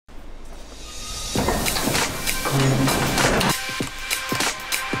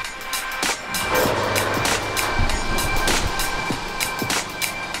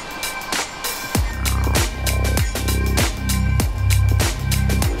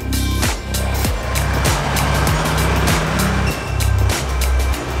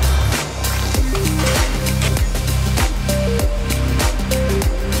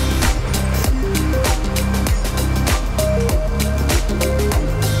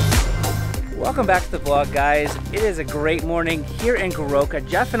Welcome back to the vlog, guys. It is a great morning here in Goroka.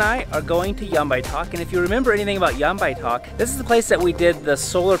 Jeff and I are going to Yambaitok, and if you remember anything about Yambaitok, this is the place that we did the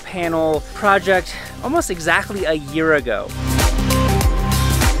solar panel project almost exactly a year ago.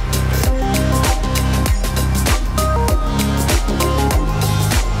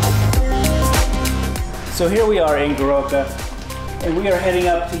 So here we are in Goroka, and we are heading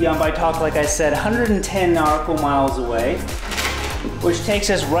up to Yambaitok, like I said, 110 nautical miles away, which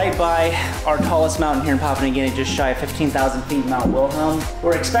takes us right by our tallest mountain here in Papua New Guinea, just shy of 15,000 feet, Mount Wilhelm.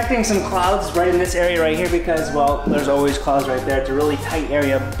 We're expecting some clouds right in this area right here because, well, there's always clouds right there. It's a really tight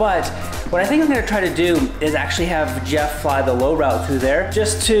area, but what I think I'm gonna try to do is actually have Jeff fly the low route through there,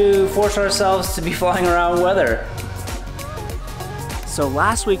 just to force ourselves to be flying around weather. So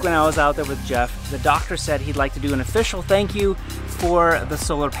last week when I was out there with Jeff, the doctor said he'd like to do an official thank you for the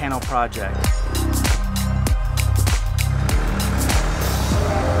solar panel project.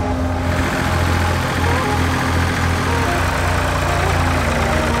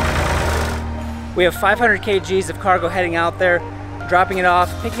 We have 500 kgs of cargo heading out there, dropping it off,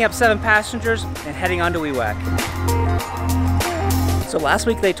 picking up 7 passengers, and heading on to Wewak. So last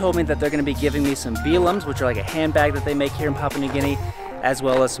week they told me that they're going to be giving me some belums, which are like a handbag that they make here in Papua New Guinea, as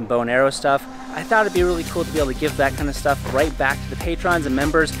well as some bow and arrow stuff. I thought it'd be really cool to be able to give that kind of stuff right back to the patrons and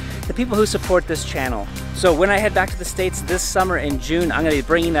members, the people who support this channel. So when I head back to the States this summer in June, I'm going to be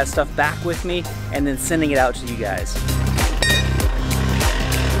bringing that stuff back with me and then sending it out to you guys.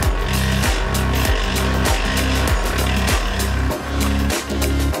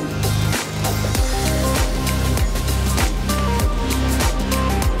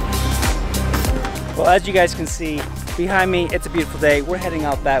 Well, as you guys can see behind me, it's a beautiful day. We're heading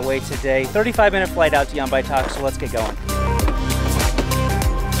out that way today. 35-minute flight out to Yambaitok, so let's get going.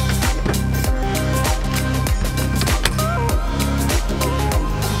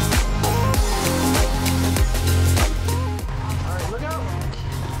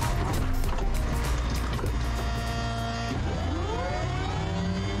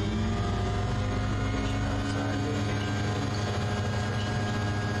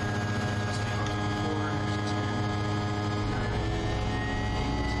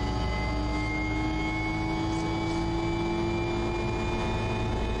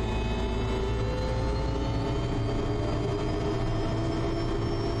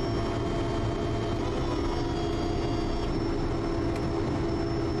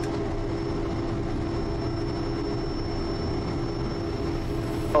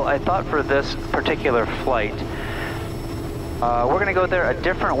 Well, I thought for this particular flight, we're going to go there a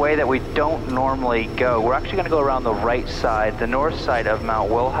different way that we don't normally go. We're actually going to go around the right side, the north side of Mount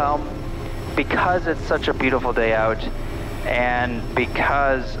Wilhelm, because it's such a beautiful day out, and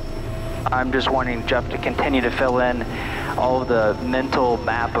because I'm just wanting Jeff to continue to fill in all of the mental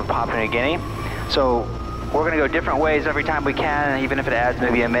map of Papua New Guinea. So we're going to go different ways every time we can, even if it adds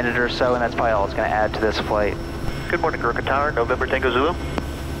maybe a minute or so, and that's probably all it's going to add to this flight. Good morning, Goroka Tower, November Tango Zulu.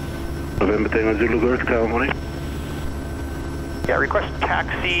 November Tango Zulu, Goroka Tower, morning. Yeah, request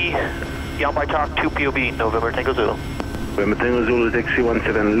taxi, Yambaitok 2 POB, November Tango Zulu. November Tango Zulu, taxi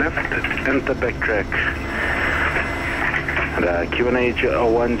 17 left, enter backtrack. And QNH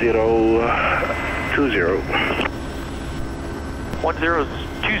 1020.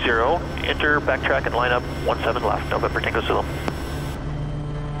 1020, enter backtrack and line up 17 left, November Tango Zulu.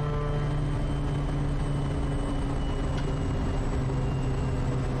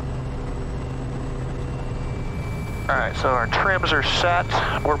 Alright, so our trims are set.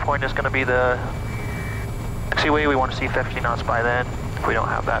 Board point is going to be the taxiway. We want to see 50 knots by then. If we don't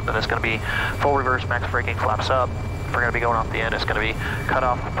have that, then it's going to be full reverse, max braking, flaps up. If we're going to be going off the end, it's going to be cut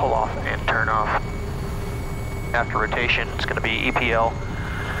off, pull off, and turn off. After rotation, it's going to be EPL.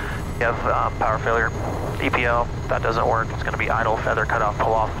 You have power failure. EPL, that doesn't work. It's going to be idle, feather, cut off,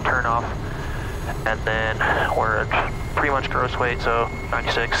 pull off, turn off. And then we're at pretty much gross weight, so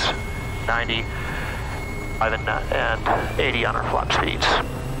 96, 90. And 80 on our flap speeds.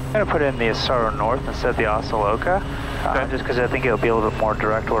 I'm going to put in the Asaro North instead of the Osaloka, just because I think it'll be a little bit more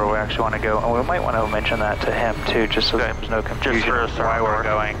direct where we actually want to go. And we might want to mention that to him too, just so there's no confusion as to why we're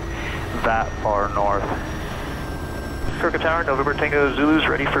going that far north. Crooked Tower, November Tango Zulu's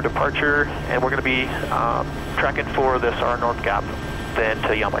ready for departure, and we're going to be tracking for this our north gap, then to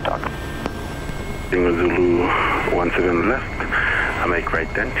Yambaitok. Tango Zulu 17 left, I make right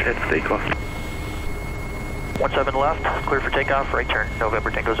 10, clear for takeoff. 17 left, clear for takeoff, right turn, November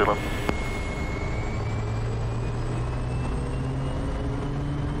Tango Zulu.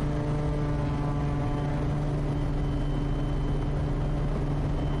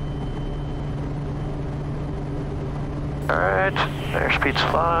 Alright, airspeed's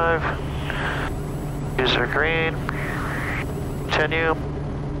 5. User green. Continue.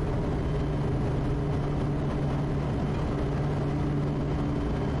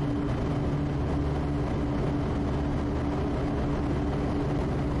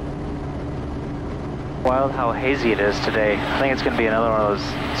 Wild how hazy it is today. I think it's going to be another one of those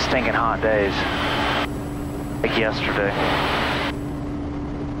stinking hot days. Like yesterday.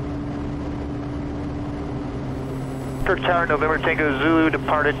 Kirk Tower, November Tango Zulu,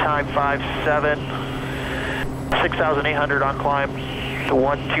 departed time 57. 6,800 on climb to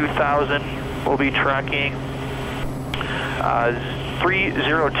 12,000. We'll be tracking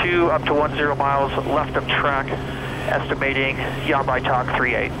 302 up to 10 miles left of track, estimating Yambaitok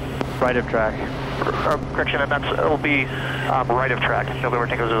 38. Right of track. Correction, and it'll be right of track, November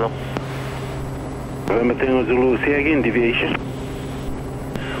Tango Zulu. November Tango Zulu, say again, deviation.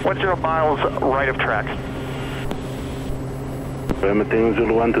 10 miles right of track. November Tango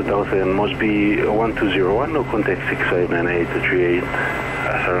Zulu 12,000, must be 1201, no contact 6598-38,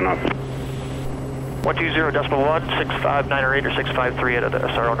 SRO North. 120.1, 659 or 8 or 653 at the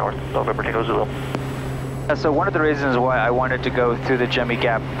SRO North, November Tango Zulu. So one of the reasons why I wanted to go through the Jimmy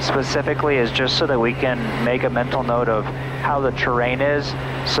Gap specifically is just so that we can make a mental note of how the terrain is,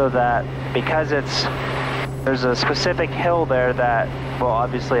 so that because there's a specific hill there that, well,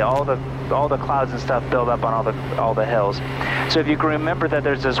 obviously all the clouds and stuff build up on all the hills. So if you can remember that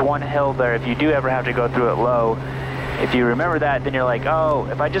there's this one hill there, if you do ever have to go through it low, if you remember that, then you're like, oh,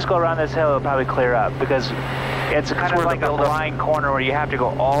 if I just go around this hill, it'll probably clear up, because it's kind of like a blind corner where you have to go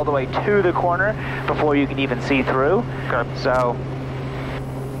all the way to the corner before you can even see through. Okay. So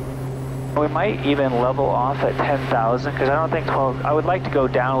we might even level off at 10,000, because I don't think 12, I would like to go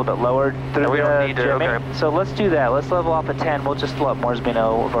down a little bit lower through we don't need to, okay. So let's do that. Let's level off at 10. We'll just let Moresby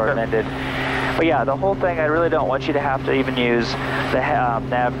know if we're amended. But yeah, the whole thing, I really don't want you to have to even use the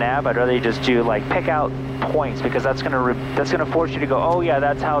nav. I'd rather you just do, like, pick out points, because that's gonna force you to go, oh yeah,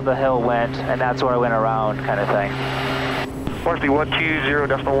 that's how the hill went, and that's where I went around, kind of thing. Moresby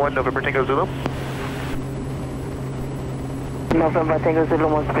 120.1, November Tango Zulu. November Tango Zulu,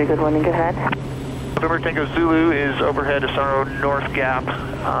 Moresby, good morning, go ahead. November Tango Zulu is overhead SRO North Gap,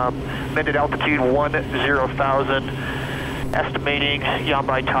 amended altitude 10,000, estimating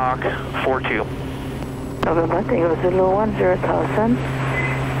Yambaitok 42. November Tango Zulu 10,000.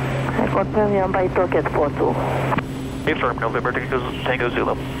 I confirm Yambaitok at 42. Affirm, November Tango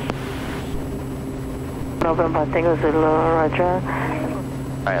Zulu. November Tango Zulu, roger.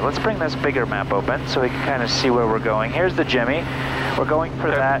 Alright, let's bring this bigger map open so we can kind of see where we're going. Here's the Jimmy. We're going for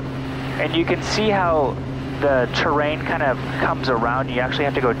that. And you can see how the terrain kind of comes around. You actually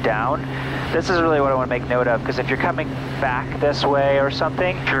have to go down. This is really what I want to make note of, because if you're coming back this way or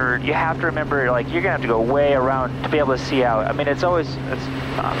something, you have to remember, like, you're going to have to go way around to be able to see out. I mean, it's almost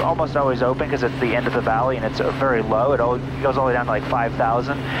always open because it's the end of the valley and it's very low. It goes all the way down to like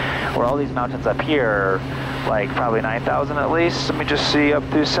 5,000, where all these mountains up here are like probably 9,000 at least. Let me just see up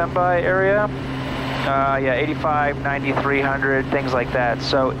through Senbai area. Yeah, 85, 9,300, things like that.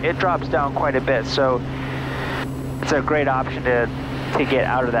 So it drops down quite a bit. So it's a great option to get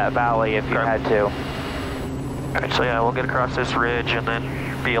out of that valley if you had to. Alright, so yeah, we'll get across this ridge and then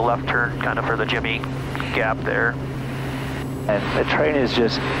be a left turn kind of for the Jimmy Gap there. And the terrain is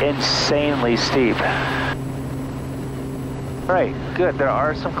just insanely steep. Right, good. There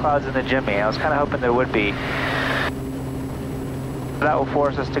are some clouds in the Jimmy. I was kind of hoping there would be. That will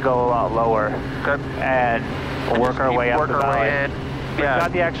force us to go a lot lower. Okay. And we'll work our way up the valley. We've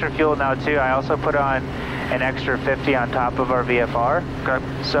got the extra fuel now too. I also put on an extra 50 on top of our VFR. Okay.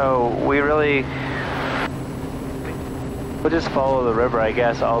 So we'll just follow the river, I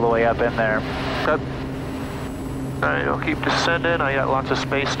guess, all the way up in there. Okay. Alright, we'll keep descending. I got lots of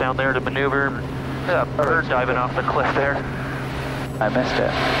space down there to maneuver. Yeah, bird diving off the cliff there. I missed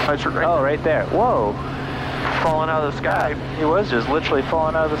it. Oh, right there. Whoa. Falling out of the sky. He was just literally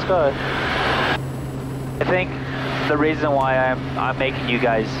falling out of the sky. I think the reason why I'm making you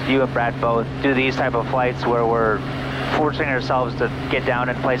and Brad both, do these type of flights where we're forcing ourselves to get down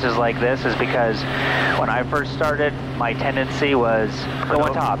in places like this is because when I first started, my tendency was go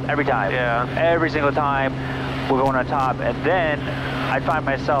on top every time. Yeah. Every single time. we're going on top, and then I'd find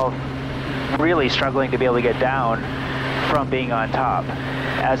myself really struggling to be able to get down from being on top,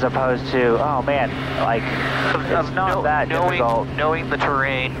 as opposed to, oh man, like, it's not that difficult. Knowing the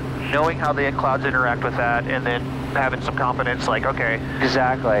terrain, knowing how the clouds interact with that, and then having some confidence, like, okay.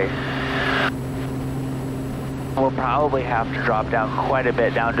 Exactly. We'll probably have to drop down quite a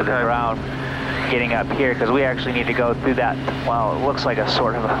bit down to the ground getting up here, because we actually need to go through that, well, it looks like a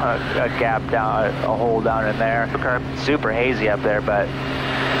sort of a gap down, a hole down in there. Okay. Super hazy up there, but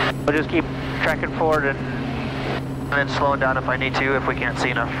we'll just keep trekking forward and then slowing down if I need to, if we can't see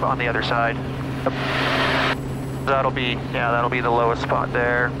enough on the other side. That'll be the lowest spot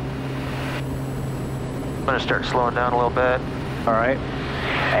there. I'm gonna start slowing down a little bit. All right.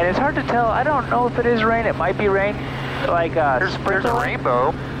 And it's hard to tell. I don't know if it is rain. It might be rain. Like there's a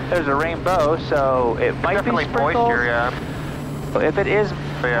rainbow. There's a rainbow, so it might definitely be sprinkles. Moisture, yeah. If it is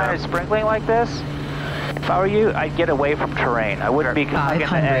kind of sprinkling like this, if I were you, I'd get away from terrain. I wouldn't be coming in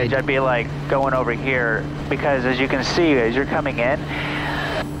the edge. I'd be like going over here, because as you can see, as you're coming in,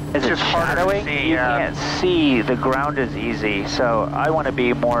 as it's shadowing, you can't see. The ground is easy, so I want to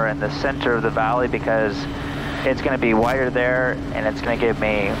be more in the center of the valley, because it's going to be wider there, and it's going to give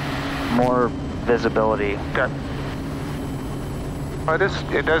me more visibility. Okay. Well,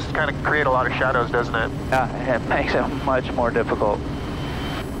 it does kind of create a lot of shadows, doesn't it? Yeah, it makes it much more difficult.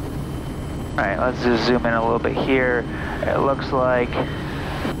 All right, let's just zoom in a little bit here. It looks like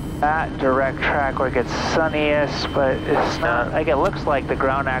that direct track where it gets sunniest, but it's not, like, it looks like the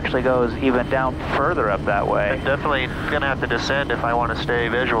ground actually goes even down further up that way. I'm definitely gonna have to descend if I want to stay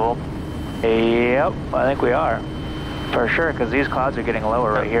visual. Yep, I think we are. For sure, because these clouds are getting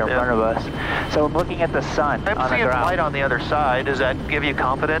lower right here in front of us. So I'm looking at the sun on the ground. I'm seeing light on the other side. Does that give you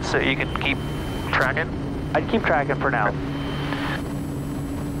confidence that you can keep tracking? I'd keep tracking for now.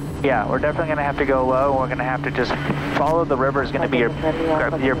 Yeah, we're definitely going to have to go low, and we're going to have to just follow the river is going to be your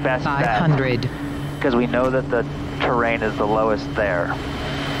best bet. 500. Because we know that the terrain is the lowest there.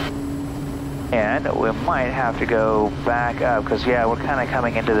 And we might have to go back up, because yeah, we're kind of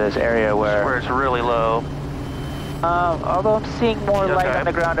coming into this area where it's really low. Although I'm seeing more light on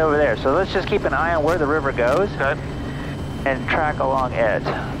the ground over there. So let's just keep an eye on where the river goes and track along it.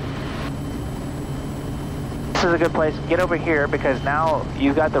 This is a good place. Get over here, because now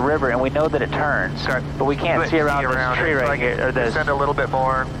you've got the river and we know that it turns. But we can't see around this tree right here. Or this. Descend a little bit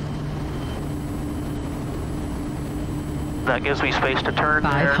more. That gives me space to turn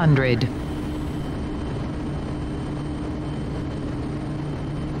 500. There.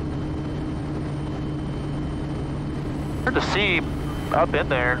 Hard to see up in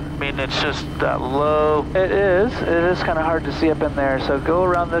there. I mean, it's just that low. It is kind of hard to see up in there. So go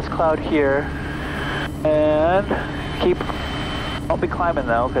around this cloud here and don't be climbing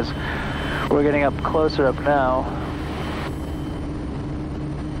though, because we're getting up closer up now.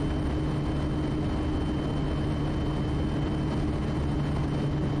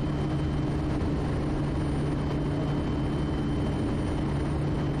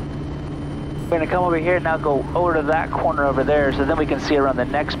 We're going to come over here and now go over to that corner over there, so then we can see around the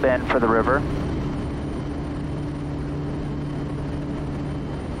next bend for the river.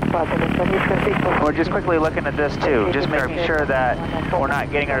 We're just quickly looking at this too, just making sure that we're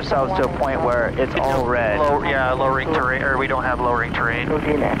not getting ourselves to a point where it's all red. Lowering terrain, or we don't have lowering terrain.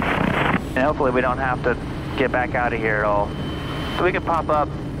 And hopefully we don't have to get back out of here at all. So we can pop up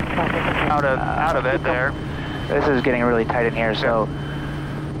out of it there. This is getting really tight in here, so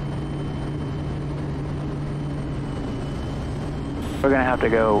we're going to have to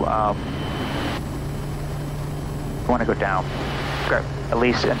go, we want to go down. Okay. At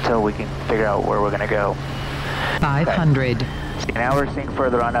least until we can figure out where we're going to go. 500. Okay. See, now we're seeing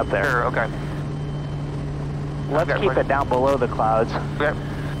further on up there. Sure, okay. Let's keep it down below the clouds. Okay.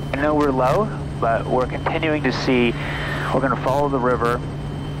 I know we're low, but we're continuing to see, we're going to follow the river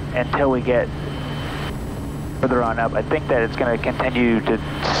until we get further on up. I think that it's going to continue to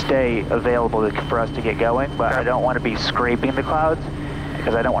stay available for us to get going, but I don't want to be scraping the clouds,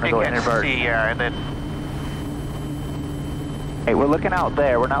 because I don't want to go inadvertent. Yeah, and then hey, we're looking out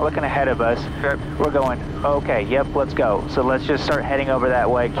there. We're not looking ahead of us. We're going, okay, yep, let's go. So let's just start heading over that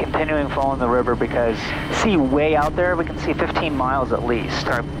way, continuing following the river, because see way out there, we can see 15 miles at least.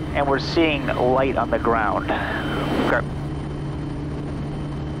 And we're seeing light on the ground. Okay.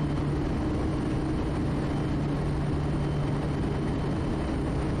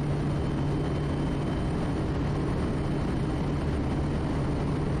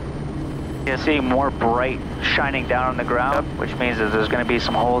 You see more bright shining down on the ground, which means that there's going to be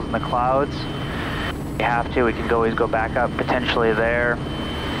some holes in the clouds. If we have to, we can always go back up potentially there.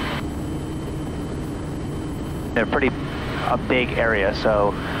 They're a big area,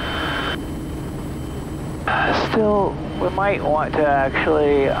 so still we might want to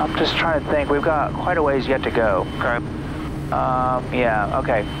actually, I'm just trying to think, we've got quite a ways yet to go. Okay. Yeah,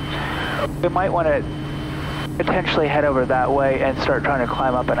 okay. We might want to potentially head over that way and start trying to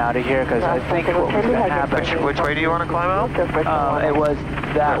climb up and out of here, because I think what was going to happen... Which way do you want to climb out? It was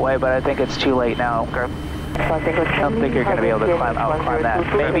that way, but I think it's too late now. Okay. I don't think you're going to be able to climb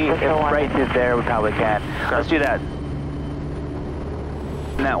that. Maybe if right through there, we probably can. Okay. Let's do that.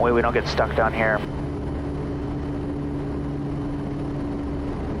 And that way we don't get stuck down here.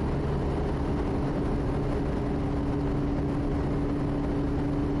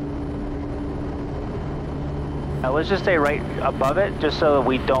 Let's just stay right above it, just so that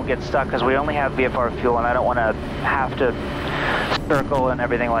we don't get stuck, because we only have VFR fuel, and I don't want to have to circle and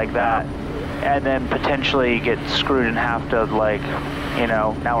everything like that, and then potentially get screwed and have to, like, you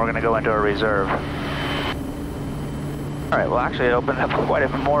know, now we're going to go into a reserve. All right, well, actually, it opened up quite a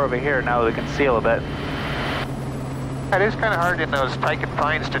bit more over here now that we can see a little bit. It is kind of hard in those tight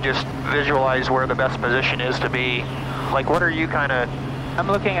confines to just visualize where the best position is to be. Like, what are you kind of... I'm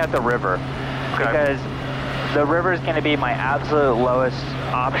looking at the river, because the river is going to be my absolute lowest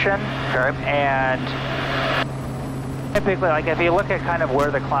option, and typically, like if you look at kind of where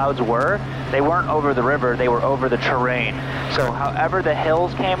the clouds were, they weren't over the river, they were over the terrain. So however the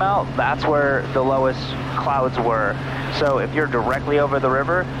hills came out, that's where the lowest clouds were. So if you're directly over the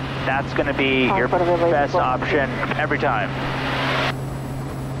river, that's going to be your best option every time.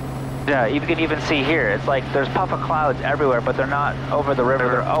 Yeah, you can even see here, it's like there's puff of clouds everywhere, but they're not over the river,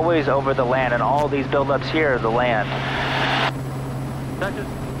 they're always over the land, and all these buildups here are the land.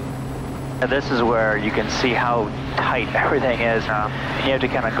 And this is where you can see how tight everything is. And you have to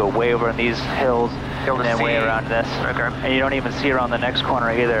kind of go way over in these hills, and then way around this. And you don't even see around the next corner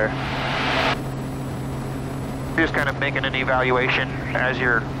either. Just kind of making an evaluation as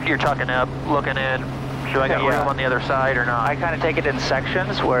you're tucking up, looking in. Do I got room on the other side or not? I kind of take it in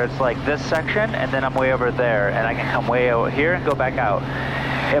sections where it's like this section, and then I'm way over there, and I can come way over here and go back out.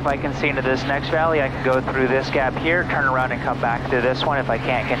 If I can see into this next valley, I can go through this gap here, turn around and come back to this one. If I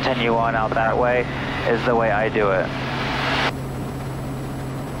can't continue on out that way, is the way I do it.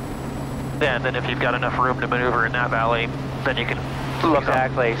 Yeah, and then if you've got enough room to maneuver in that valley, then you can look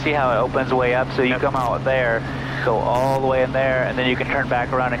exactly. See how it opens way up? So you come out there, go all the way in there, and then you can turn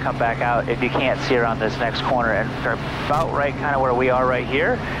back around and come back out if you can't see around this next corner. And about right kind of where we are right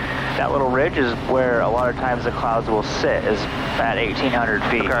here, that little ridge is where a lot of times the clouds will sit, is at 1,800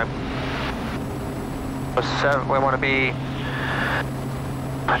 feet. Okay. So we want to be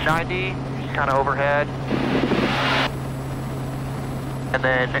 90, kind of overhead, and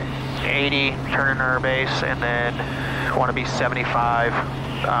then 80 turning our base, and then want to be 75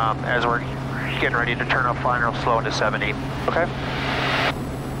 as we're getting ready to turn off flying real slow into 70. Okay.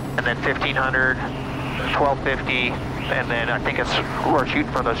 And then 1,500, 1,250, and then I think we're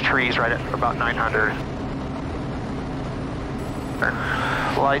shooting for those trees right at about 900.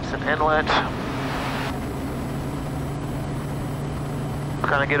 Lights and inlet.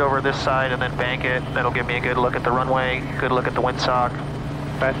 Kind of get over this side and then bank it. That'll give me a good look at the runway, good look at the windsock.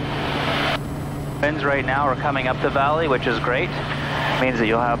 Okay. Winds right now are coming up the valley, which is great. It means that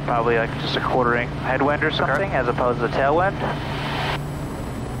you'll have probably like just a quartering headwind or something, as opposed to the tailwind.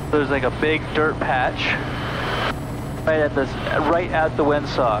 There's like a big dirt patch right at the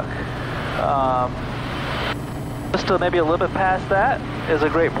windsock. Still maybe a little bit past that is a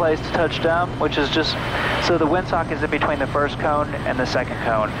great place to touch down, which is just, so the windsock is in between the first cone and the second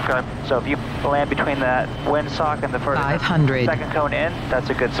cone. Okay. So if you land between that windsock and the first 500. Second cone in,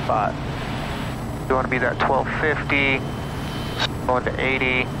 that's a good spot. You want to be that 1250, going to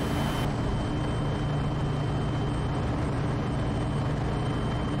 80.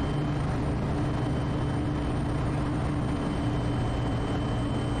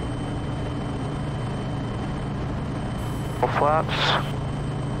 Flaps.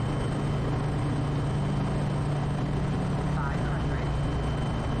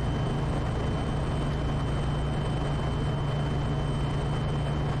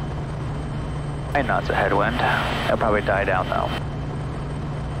 I know it's a headwind. It'll probably die down though.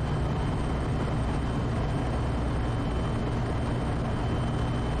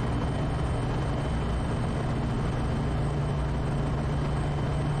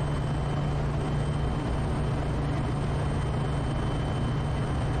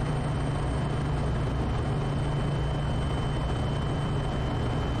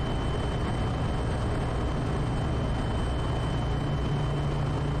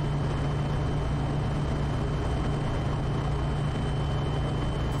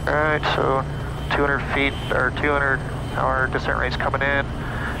 Alright, so 200 feet, or 200, our descent rate's coming in,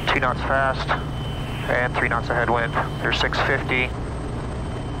 2 knots fast, and 3 knots of headwind. There's 650,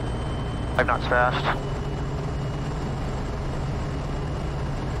 5 knots fast.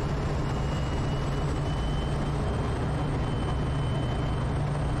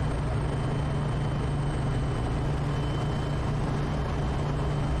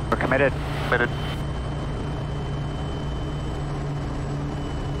 We're committed. Committed.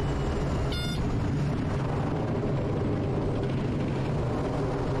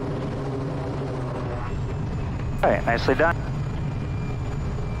 All right, nicely done.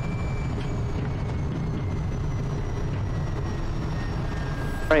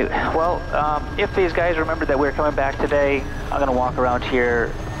 All right, well, if these guys remembered that we're coming back today, I'm gonna walk around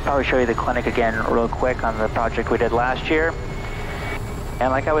here, probably show you the clinic again real quick on the project we did last year.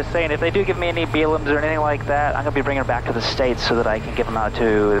 And like I was saying, if they do give me any BLMs or anything like that, I'm gonna be bringing them back to the States so that I can give them out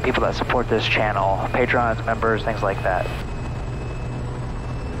to the people that support this channel, patrons, members, things like that.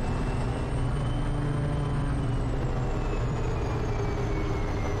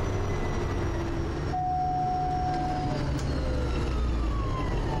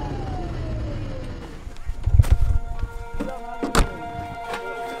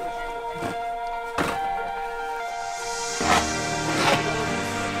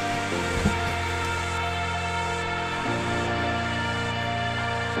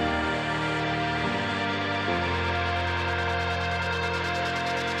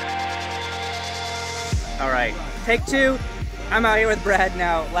 All right, take 2. I'm out here with Brad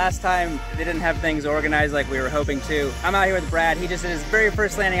now. Last time they didn't have things organized like we were hoping to. I'm out here with Brad. He just did his very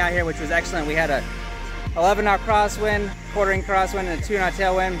first landing out here, which was excellent. We had a 11 knot crosswind, quartering crosswind, and a 2 knot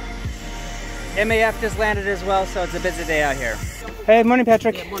tailwind. MAF just landed as well, so it's a busy day out here. Hey, morning,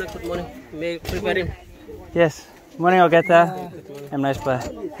 Patrick. Yeah, morning, good morning. May I prepare him? Yes, morning, Ogeta. I'm nice,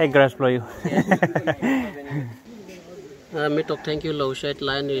 but hey, grass blow you. Me talk thank you low side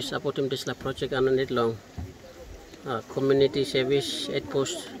line is supporting this project and it long. Community service 8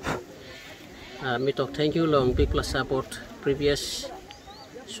 post. Me talk thank you long big plus support previous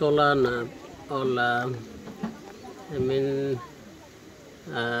solar and all I mean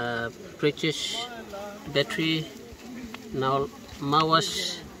bridges, battery, now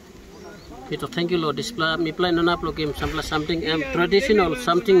Mawas. Me talk thank you Lord display me plan on upload game something traditional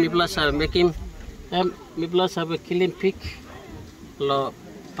something me plus making me plus have a killing pig lo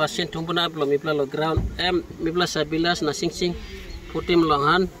pasien tumpuna lo me plus lo ground me plus bilas na sing put him long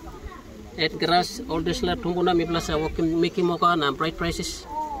hand at grass all this la tumpuna me plus working making moka na bright prices.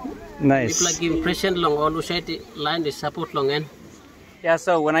 Nice. Me plus give present long all side line the support long end. Yeah,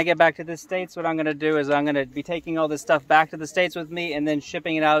 so when I get back to the States, what I'm going to do is I'm going to be taking all this stuff back to the States with me and then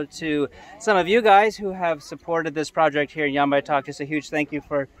shipping it out to some of you guys who have supported this project here in Yambaitok. Just a huge thank you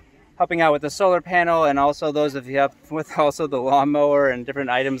for helping out with the solar panel, and also those of you up with also the lawnmower and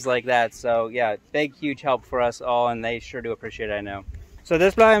different items like that. So yeah, big huge help for us all, and they sure do appreciate it, I know. So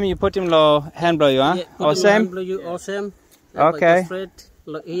this blow you put him low hand blow you, huh? Yeah, all same? Blow you all same. Okay. Straight,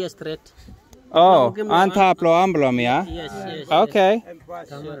 here straight. Oh, on top low blow me, huh? Yes, yes. Okay.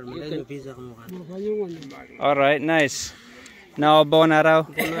 Yes. All right, nice. Now bonaro.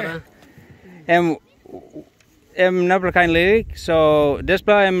 Never kindly. So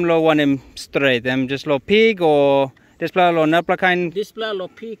display low one straight. Just low pig or display low never kind. Display low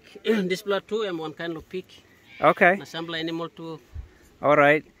pig. Display 2 one kind of pig. Okay. Assemble animal 2. All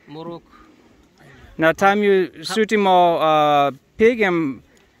right. Muruk. Now time you shoot him more pig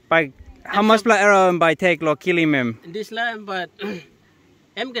by how much arrow by take low kill him? This line but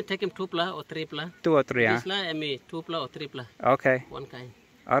can take him 2 or 3 2 or 3, huh? This line 2 or 3 Okay. One kind.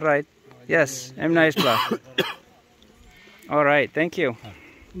 All right. Yes, nice blah. All right, thank you.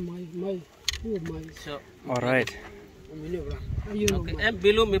 So, all right. Okay,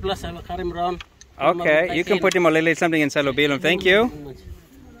 below me plus I carry him around. Okay, you can put him a little something inside the balloon. Thank you.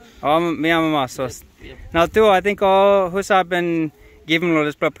 Now too, I think all who's have been given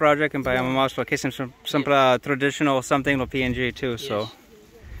this project and by also kissing some traditional something like PNG too. So.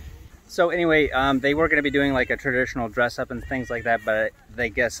 So anyway, they were going to be doing like a traditional dress up and things like that, but I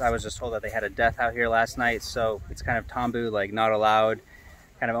guess I was just told that they had a death out here last night, so it's kind of tambu, like not allowed,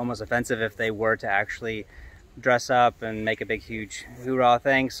 kind of almost offensive if they were to actually dress up and make a big huge hoorah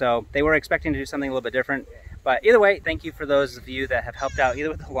thing. So they were expecting to do something a little bit different, but either way, thank you for those of you that have helped out either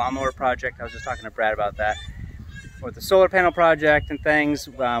with the lawnmower project, I was just talking to Brad about that, or with the solar panel project and things.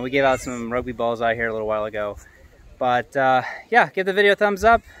 We gave out some rugby balls out here a little while ago. But yeah, give the video a thumbs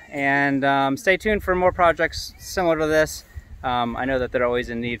up and stay tuned for more projects similar to this. I know that they're always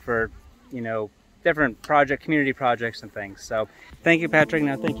in need for, you know, different community projects and things. So thank you, Patrick.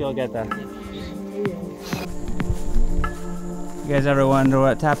 Now thank you, I'll get that. You guys ever wonder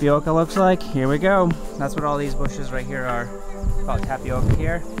what tapioca looks like? Here we go. That's what all these bushes right here are. Called tapioca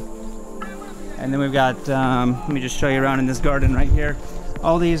here. And then we've got, let me just show you around in this garden right here.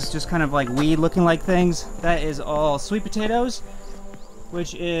 All these just kind of like weed looking like things. That is all sweet potatoes,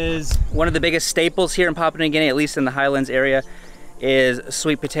 which is one of the biggest staples here in Papua New Guinea, at least in the highlands area, is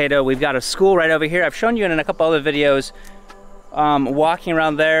sweet potato. We've got a school right over here. I've shown you in a couple other videos walking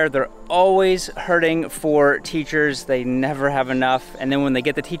around there. They're always hurting for teachers. They never have enough. And then when they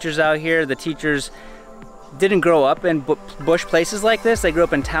get the teachers out here, the teachers didn't grow up in bush places like this. They grew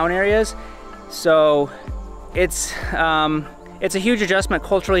up in town areas. So it's a huge adjustment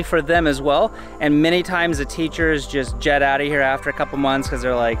culturally for them as well. And many times the teachers just jet out of here after a couple months because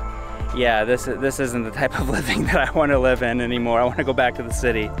they're like, yeah, this isn't the type of living that I want to live in anymore. I want to go back to the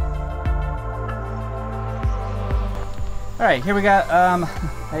city. All right, here we got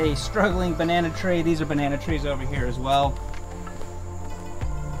a struggling banana tree. These are banana trees over here as well.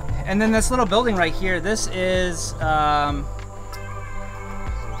 And then this little building right here, this is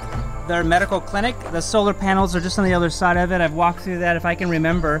their medical clinic. The solar panels are just on the other side of it. I've walked through that if I can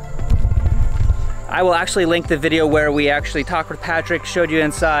remember. I will actually link the video where we actually talked with Patrick, showed you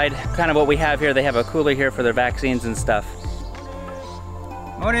inside kind of what we have here. They have a cooler here for their vaccines and stuff.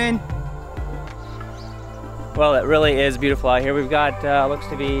 Morning. Well, it really is beautiful out here. We've got, looks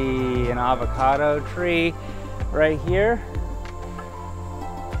to be an avocado tree right here.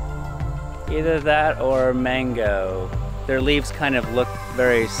 Either that or mango. Their leaves kind of look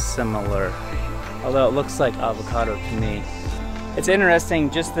very similar, although it looks like avocado to me. It's interesting,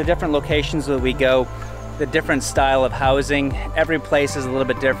 just the different locations that we go, the different style of housing. Every place is a little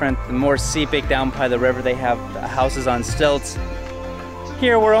bit different. The more Sepik down by the river, they have houses on stilts.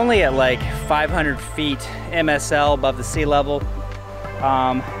 Here we're only at like 500 feet MSL above the sea level.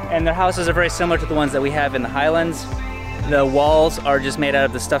 And their houses are very similar to the ones that we have in the highlands. The walls are just made out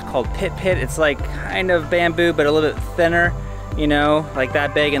of this stuff called pit. It's like kind of bamboo, but a little bit thinner, you know, like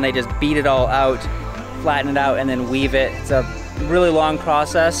that big, and they just beat it all out, flatten it out, and then weave it. It's a really long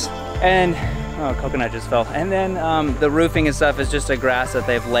process. And, oh, coconut just fell. And then the roofing and stuff is just a grass that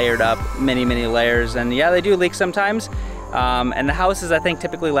they've layered up, many layers. And yeah, they do leak sometimes. And the houses, I think,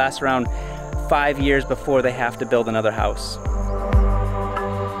 typically last around 5 years before they have to build another house.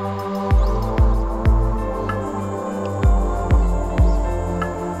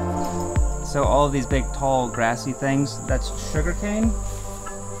 So all of these big, tall, grassy things, that's sugarcane.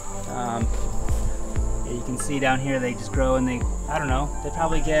 You can see down here they just grow and they, I don't know, they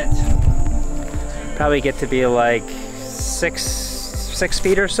probably get to be like six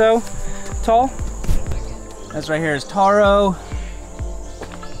feet or so tall. This right here is taro.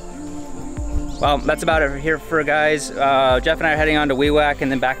 Well, that's about it here for guys. Jeff and I are heading on to Wewak and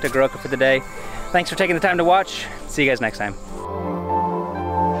then back to Goroka for the day. Thanks for taking the time to watch. See you guys next time.